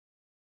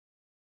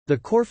The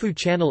Corfu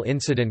Channel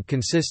incident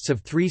consists of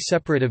three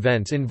separate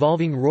events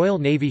involving Royal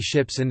Navy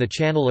ships in the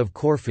Channel of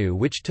Corfu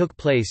which took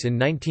place in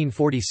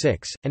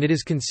 1946, and it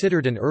is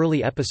considered an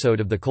early episode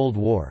of the Cold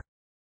War.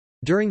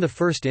 During the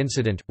first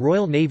incident,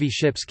 Royal Navy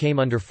ships came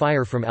under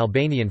fire from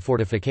Albanian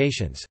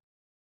fortifications.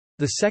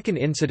 The second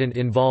incident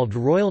involved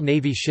Royal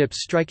Navy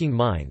ships striking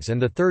mines,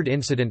 and the third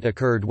incident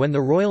occurred when the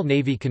Royal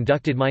Navy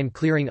conducted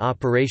mine-clearing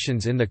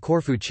operations in the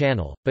Corfu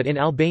Channel, but in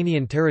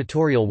Albanian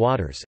territorial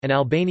waters, and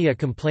Albania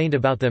complained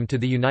about them to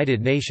the United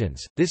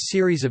Nations. This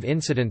series of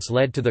incidents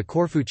led to the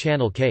Corfu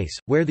Channel case,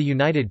 where the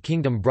United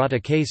Kingdom brought a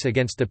case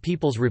against the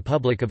People's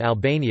Republic of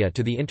Albania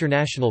to the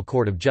International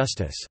Court of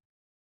Justice.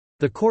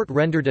 The court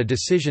rendered a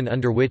decision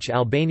under which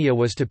Albania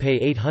was to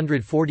pay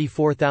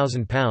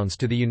 £844,000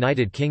 to the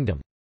United Kingdom.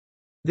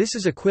 This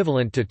is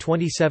equivalent to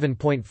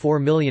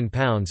 £27.4 million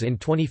in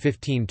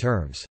 2015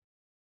 terms.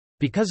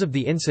 Because of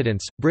the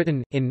incidents,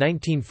 Britain, in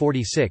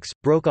 1946,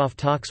 broke off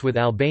talks with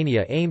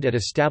Albania aimed at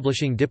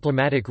establishing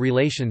diplomatic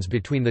relations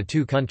between the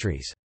two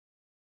countries.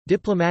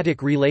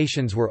 Diplomatic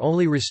relations were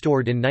only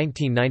restored in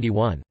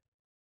 1991.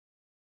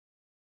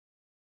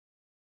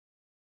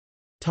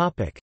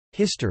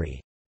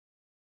 History.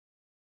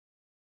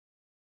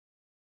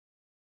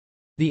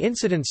 The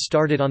incidents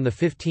started on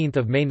 15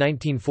 May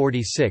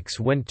 1946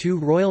 when two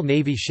Royal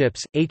Navy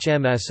ships,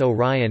 HMS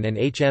Orion and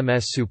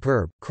HMS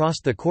Superb,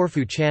 crossed the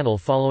Corfu Channel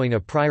following a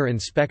prior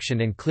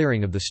inspection and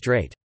clearing of the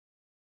strait.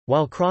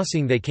 While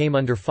crossing they came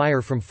under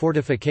fire from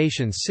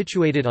fortifications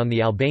situated on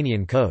the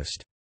Albanian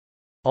coast.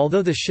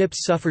 Although the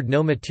ships suffered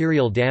no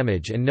material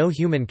damage and no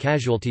human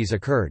casualties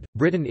occurred,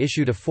 Britain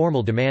issued a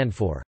formal demand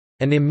for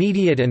an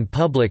immediate and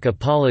public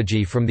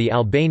apology from the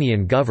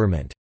Albanian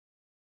government.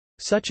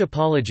 Such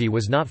apology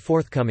was not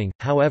forthcoming,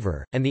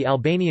 however, and the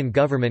Albanian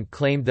government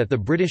claimed that the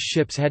British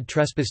ships had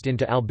trespassed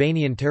into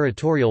Albanian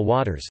territorial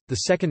waters. The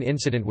second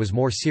incident was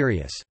more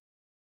serious.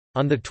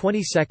 On the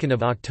 22nd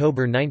of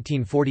October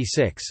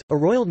 1946, a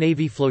Royal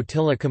Navy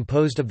flotilla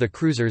composed of the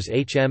cruisers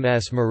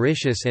HMS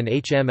Mauritius and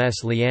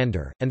HMS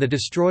Leander, and the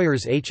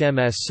destroyers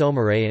HMS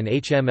Somare and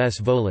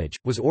HMS Volage,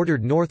 was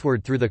ordered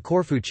northward through the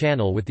Corfu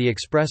Channel with the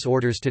express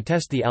orders to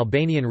test the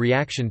Albanian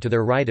reaction to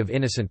their right of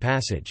innocent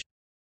passage.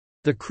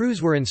 The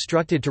crews were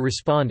instructed to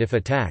respond if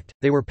attacked.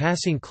 They were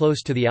passing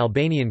close to the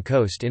Albanian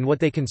coast in what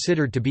they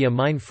considered to be a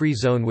mine-free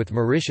zone with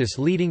Mauritius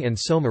leading and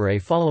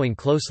Somare following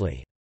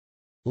closely.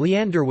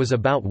 Leander was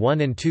about 1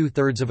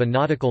 2/3 of a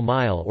nautical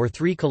mile or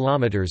 3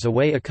 kilometers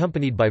away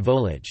accompanied by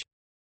Volage.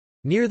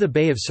 Near the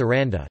Bay of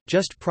Saranda,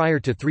 just prior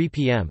to 3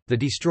 p.m., the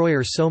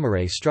destroyer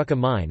Somare struck a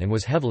mine and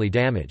was heavily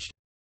damaged.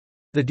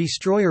 The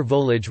destroyer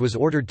Volage was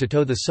ordered to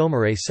tow the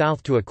Somare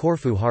south to a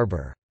Corfu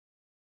harbour.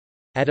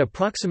 At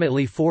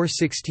approximately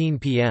 4:16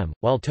 p.m.,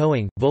 while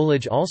towing,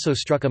 Volage also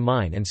struck a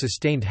mine and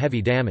sustained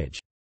heavy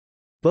damage.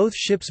 Both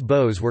ships'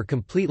 bows were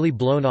completely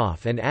blown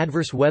off and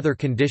adverse weather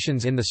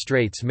conditions in the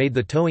straits made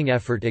the towing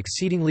effort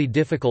exceedingly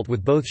difficult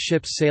with both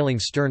ships sailing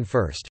stern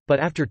first, but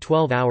after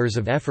 12 hours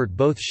of effort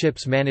both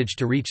ships managed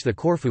to reach the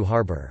Corfu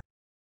harbour.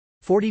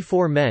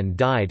 44 men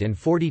died and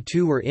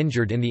 42 were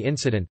injured in the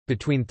incident.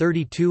 Between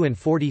 32 and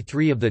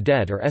 43 of the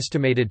dead are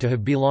estimated to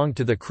have belonged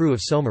to the crew of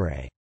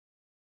Somare.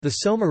 The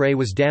Somare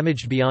was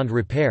damaged beyond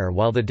repair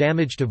while the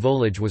damage to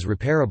Volage was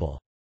repairable.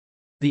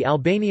 The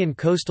Albanian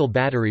coastal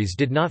batteries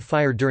did not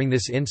fire during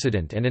this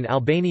incident and an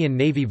Albanian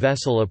Navy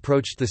vessel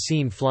approached the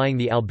scene flying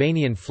the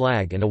Albanian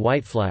flag and a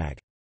white flag.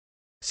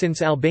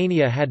 Since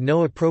Albania had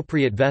no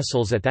appropriate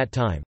vessels at that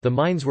time, the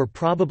mines were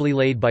probably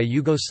laid by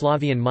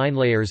Yugoslavian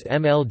minelayers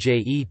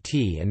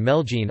MLJET and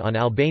Melgene on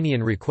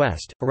Albanian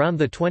request. Around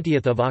 20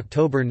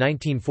 October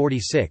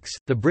 1946,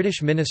 the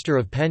British Minister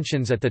of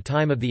Pensions at the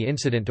time of the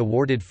incident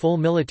awarded full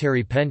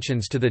military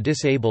pensions to the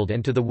disabled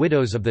and to the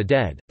widows of the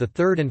dead. The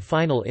third and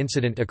final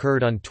incident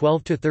occurred on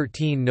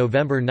 12–13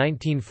 November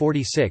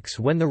 1946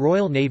 when the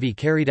Royal Navy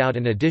carried out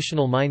an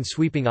additional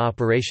mine-sweeping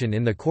operation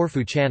in the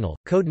Corfu Channel,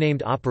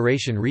 codenamed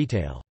Operation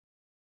Retail.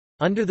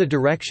 Under the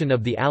direction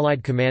of the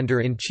Allied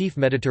Commander-in-Chief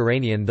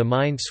Mediterranean, the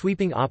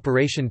mine-sweeping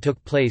operation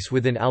took place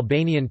within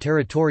Albanian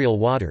territorial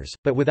waters,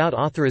 but without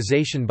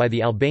authorization by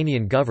the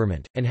Albanian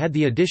government, and had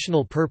the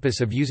additional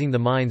purpose of using the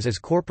mines as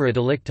corpora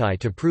delicti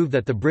to prove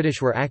that the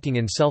British were acting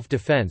in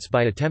self-defense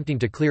by attempting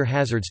to clear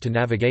hazards to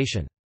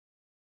navigation.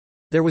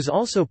 There was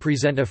also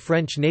present a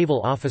French naval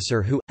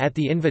officer who, at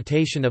the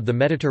invitation of the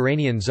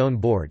Mediterranean Zone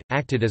Board,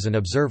 acted as an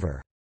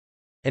observer.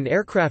 An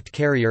aircraft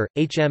carrier,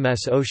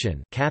 HMS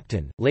Ocean,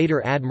 captain,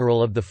 later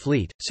admiral of the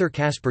fleet, Sir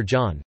Caspar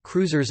John,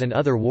 cruisers and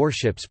other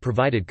warships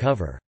provided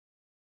cover.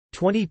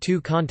 22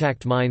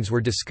 contact mines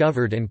were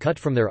discovered and cut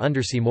from their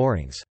undersea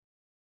moorings.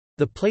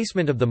 The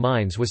placement of the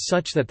mines was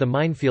such that the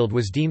minefield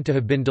was deemed to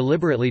have been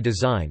deliberately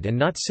designed and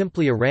not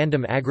simply a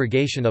random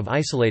aggregation of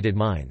isolated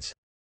mines.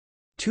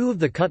 2 of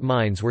the cut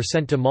mines were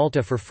sent to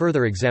Malta for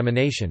further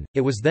examination.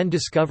 It was then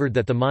discovered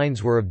that the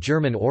mines were of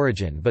German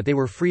origin, but they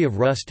were free of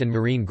rust and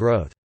marine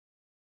growth.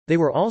 They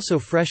were also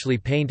freshly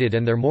painted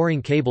and their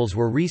mooring cables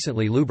were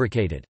recently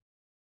lubricated.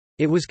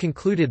 It was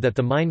concluded that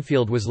the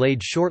minefield was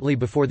laid shortly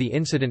before the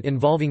incident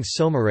involving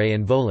Somare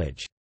and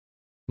Volage.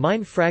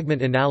 Mine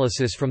fragment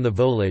analysis from the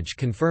volage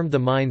confirmed the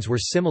mines were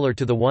similar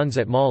to the ones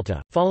at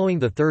Malta. Following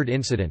the third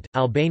incident,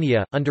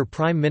 Albania, under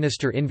Prime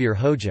Minister Enver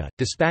Hoxha,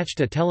 dispatched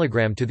a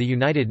telegram to the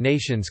United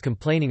Nations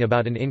complaining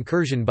about an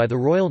incursion by the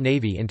Royal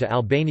Navy into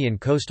Albanian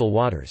coastal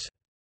waters.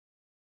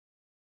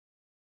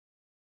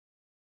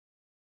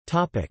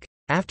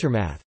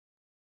 Aftermath.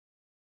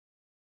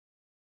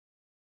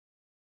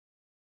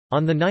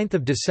 On 9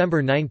 December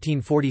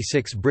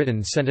 1946,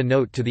 Britain sent a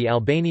note to the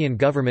Albanian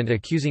government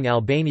accusing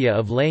Albania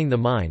of laying the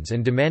mines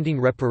and demanding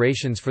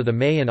reparations for the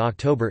May and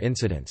October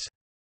incidents.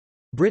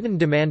 Britain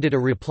demanded a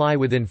reply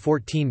within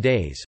 14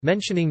 days,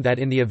 mentioning that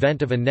in the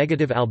event of a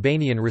negative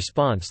Albanian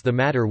response the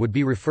matter would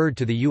be referred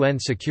to the UN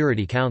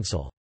Security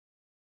Council.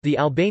 The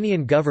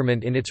Albanian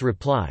government in its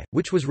reply,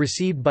 which was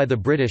received by the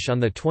British on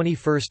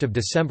 21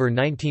 December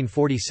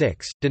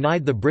 1946,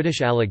 denied the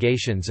British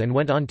allegations and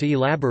went on to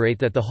elaborate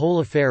that the whole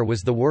affair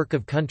was the work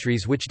of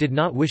countries which did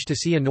not wish to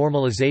see a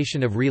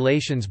normalisation of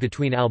relations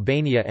between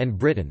Albania and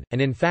Britain, and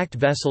in fact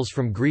vessels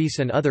from Greece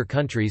and other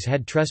countries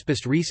had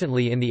trespassed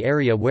recently in the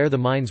area where the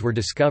mines were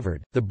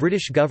discovered. The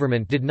British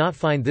government did not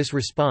find this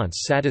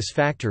response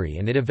satisfactory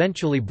and it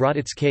eventually brought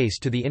its case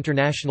to the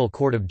International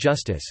Court of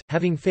Justice,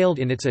 having failed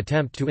in its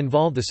attempt to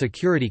involve the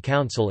Security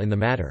Council in the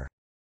matter.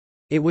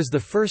 It was the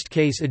first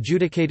case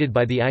adjudicated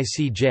by the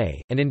ICJ,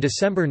 and in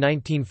December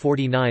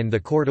 1949 the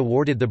court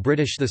awarded the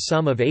British the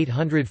sum of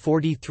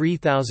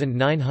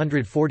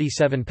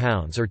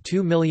 £843,947 or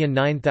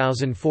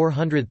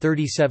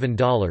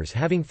 $2,009,437,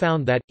 having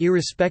found that,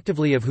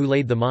 irrespectively of who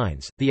laid the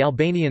mines, the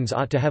Albanians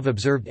ought to have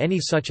observed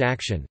any such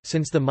action,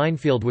 since the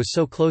minefield was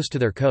so close to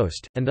their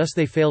coast, and thus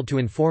they failed to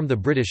inform the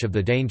British of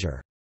the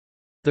danger.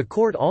 The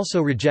court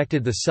also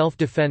rejected the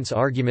self-defense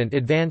argument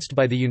advanced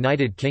by the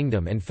United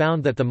Kingdom and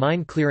found that the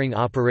mine-clearing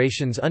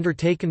operations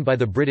undertaken by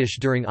the British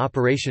during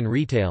Operation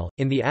Retail,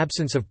 in the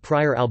absence of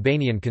prior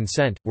Albanian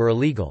consent, were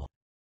illegal.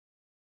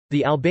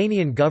 The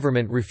Albanian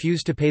government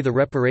refused to pay the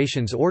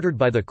reparations ordered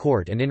by the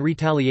court, and in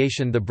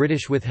retaliation the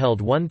British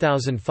withheld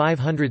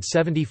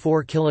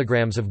 1,574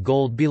 kilograms of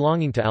gold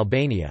belonging to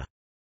Albania.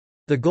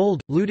 The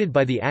gold, looted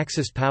by the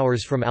Axis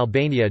powers from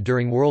Albania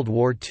during World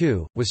War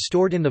II, was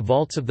stored in the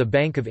vaults of the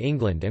Bank of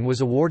England and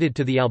was awarded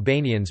to the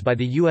Albanians by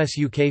the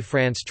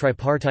US-UK-France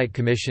Tripartite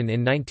Commission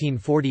in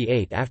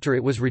 1948 after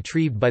it was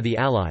retrieved by the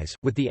Allies.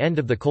 With the end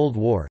of the Cold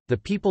War, the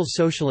People's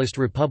Socialist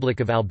Republic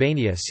of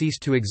Albania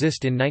ceased to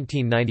exist in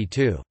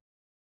 1992.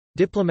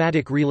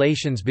 Diplomatic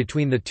relations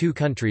between the two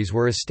countries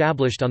were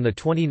established on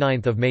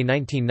 29 May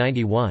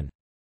 1991.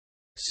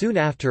 Soon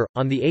after,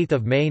 on 8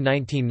 May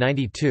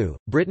 1992,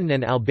 Britain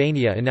and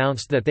Albania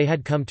announced that they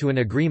had come to an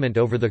agreement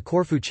over the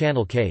Corfu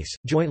Channel case,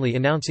 jointly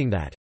announcing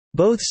that,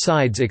 "...both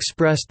sides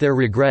expressed their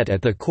regret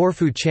at the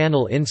Corfu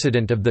Channel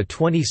incident of the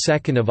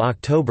 22nd of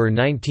October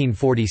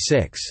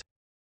 1946."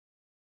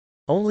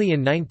 Only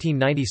in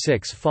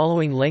 1996,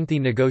 following lengthy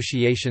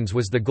negotiations,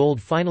 was the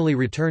gold finally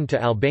returned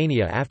to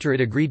Albania after it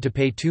agreed to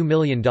pay $2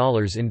 million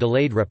in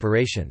delayed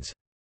reparations.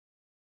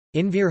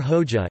 Enver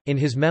Hoxha, in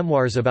his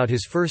memoirs about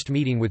his first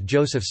meeting with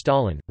Joseph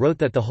Stalin, wrote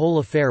that the whole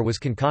affair was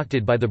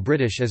concocted by the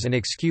British as an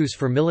excuse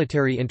for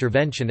military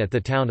intervention at the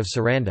town of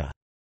Saranda.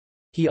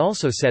 He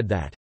also said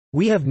that,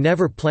 "We have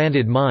never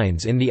planted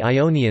mines in the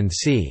Ionian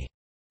Sea.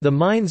 The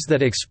mines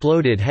that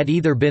exploded had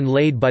either been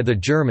laid by the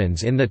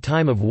Germans in the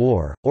time of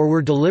war, or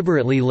were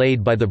deliberately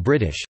laid by the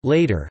British,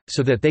 later,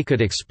 so that they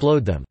could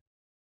explode them."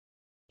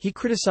 He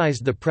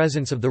criticized the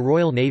presence of the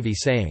Royal Navy,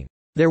 saying,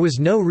 "There was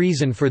no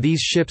reason for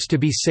these ships to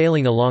be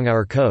sailing along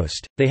our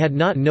coast, they had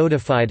not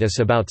notified us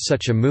about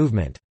such a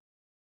movement."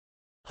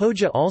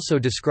 Hoxha also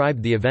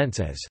described the events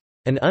as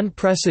an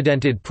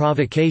unprecedented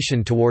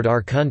provocation toward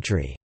our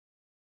country.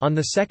 On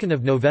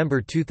 2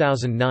 November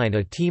 2009,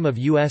 a team of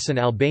U.S. and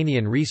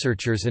Albanian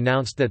researchers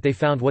announced that they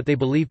found what they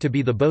believed to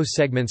be the bow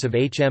segments of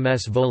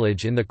HMS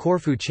Volage in the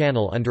Corfu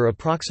Channel under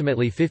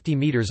approximately 50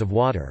 meters of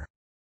water.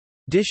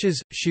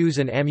 Dishes, shoes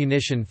and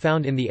ammunition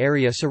found in the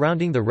area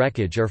surrounding the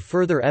wreckage are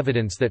further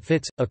evidence that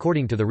fits,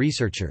 according to the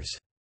researchers.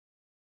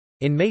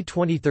 In May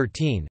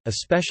 2013, a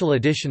special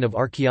edition of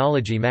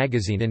Archaeology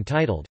magazine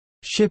entitled,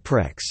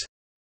 "Shipwrecks",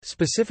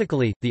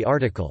 specifically, the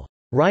article,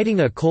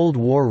 "Righting a Cold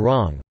War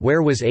Wrong,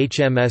 Where Was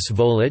HMS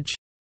Volage?",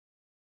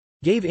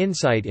 gave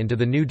insight into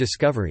the new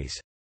discoveries.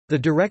 The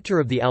director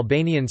of the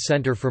Albanian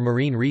Centre for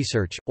Marine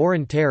Research,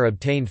 Orhan Ter,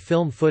 obtained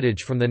film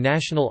footage from the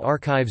National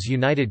Archives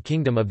United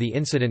Kingdom of the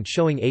incident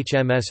showing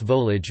HMS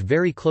Volage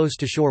very close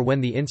to shore when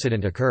the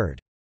incident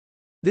occurred.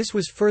 This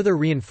was further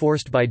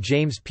reinforced by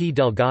James P.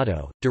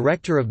 Delgado,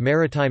 Director of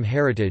Maritime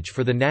Heritage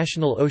for the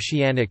National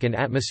Oceanic and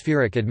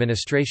Atmospheric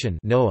Administration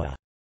 (NOAA).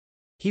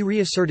 He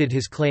reasserted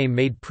his claim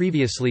made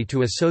previously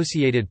to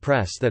Associated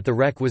Press that the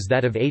wreck was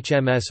that of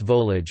HMS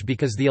Volage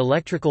because the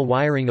electrical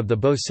wiring of the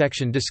bow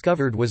section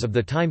discovered was of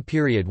the time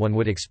period one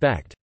would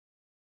expect.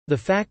 The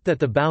fact that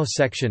the bow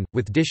section,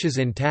 with dishes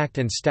intact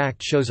and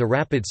stacked, shows a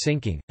rapid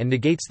sinking, and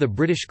negates the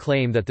British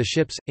claim that the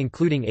ships,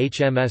 including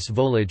HMS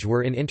Volage,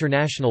 were in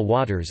international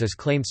waters as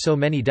claimed so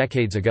many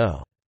decades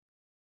ago.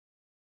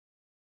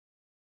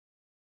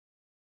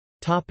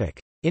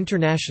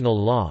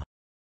 International law.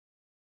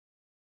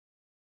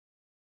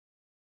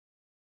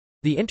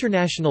 The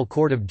International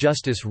Court of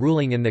Justice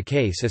ruling in the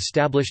case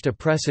established a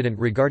precedent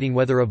regarding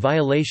whether a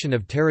violation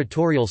of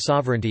territorial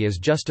sovereignty is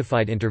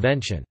justified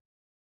intervention.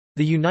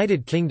 The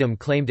United Kingdom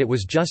claimed it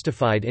was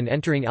justified in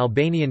entering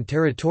Albanian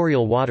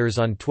territorial waters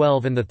on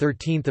 12 and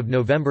 13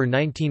 November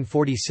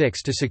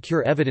 1946 to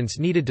secure evidence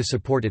needed to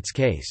support its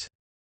case.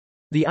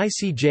 The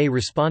ICJ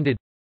responded,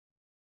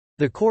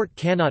 "The court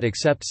cannot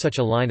accept such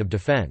a line of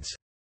defense.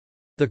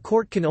 The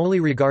court can only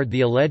regard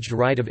the alleged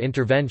right of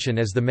intervention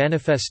as the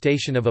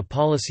manifestation of a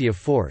policy of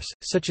force,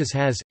 such as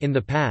has, in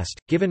the past,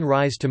 given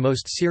rise to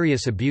most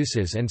serious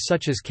abuses and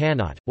such as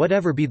cannot,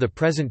 whatever be the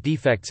present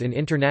defects in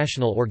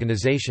international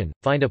organization,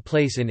 find a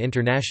place in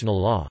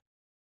international law.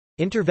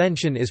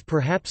 Intervention is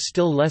perhaps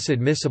still less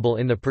admissible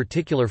in the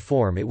particular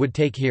form it would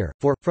take here,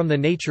 for, from the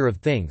nature of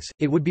things,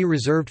 it would be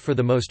reserved for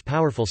the most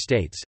powerful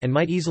states, and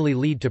might easily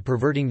lead to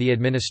perverting the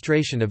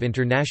administration of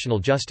international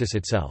justice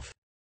itself."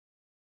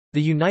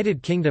 The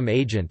United Kingdom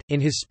agent,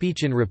 in his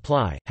speech in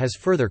reply, has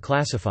further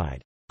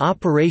classified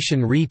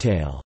Operation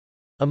Retail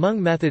among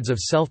methods of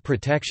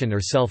self-protection or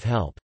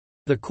self-help.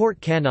 The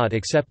court cannot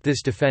accept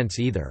this defense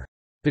either.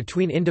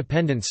 Between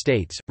independent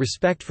states,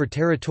 respect for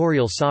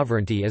territorial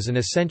sovereignty is an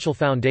essential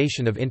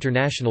foundation of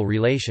international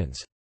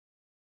relations.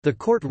 The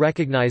court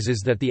recognizes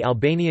that the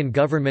Albanian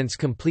government's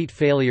complete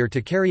failure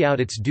to carry out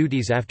its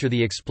duties after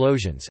the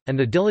explosions, and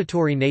the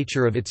dilatory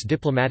nature of its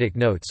diplomatic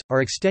notes,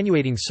 are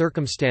extenuating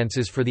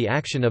circumstances for the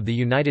action of the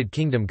United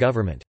Kingdom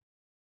government.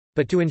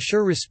 But to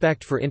ensure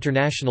respect for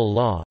international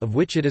law, of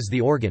which it is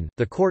the organ,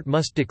 the court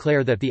must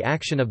declare that the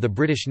action of the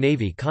British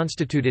Navy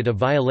constituted a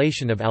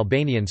violation of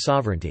Albanian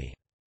sovereignty.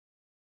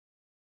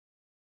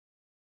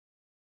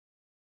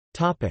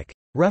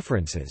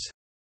 References.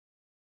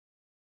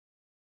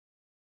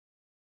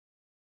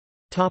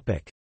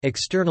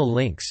 External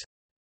links.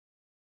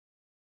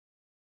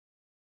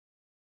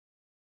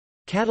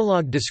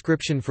 Catalog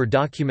description for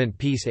document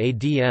piece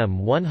ADM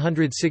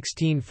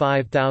 116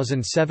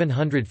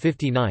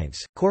 5759,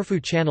 Corfu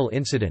Channel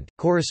incident,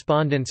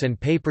 correspondence and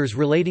papers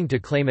relating to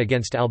claim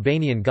against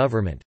Albanian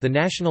government, the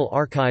National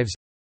Archives.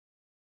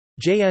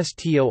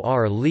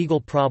 JSTOR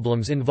Legal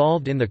problems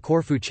involved in the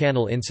Corfu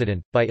Channel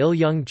incident, by Il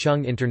Young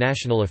Chung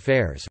International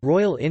Affairs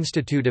Royal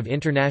Institute of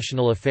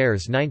International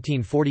Affairs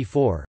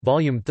 1944,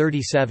 Volume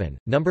 37,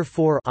 No.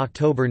 4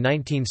 October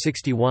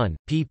 1961,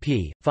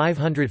 pp.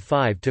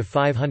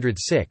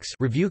 505–506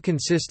 Review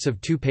consists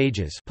of 2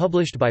 pages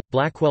published by,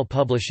 Blackwell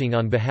Publishing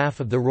on behalf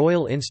of the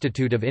Royal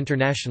Institute of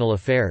International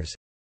Affairs.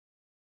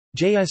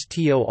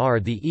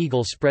 JSTOR The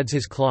Eagle Spreads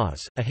His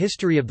Claws, A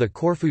History of the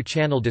Corfu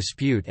Channel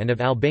Dispute and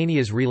of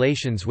Albania's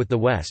Relations with the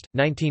West,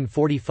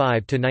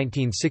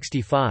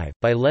 1945–1965,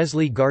 by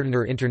Leslie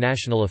Gardiner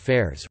International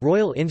Affairs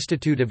Royal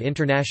Institute of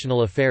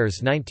International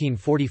Affairs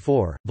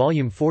 1944,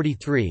 Volume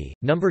 43,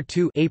 No.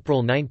 2 April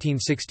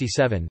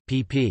 1967,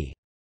 pp.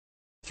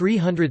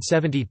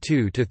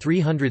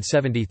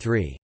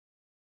 372–373.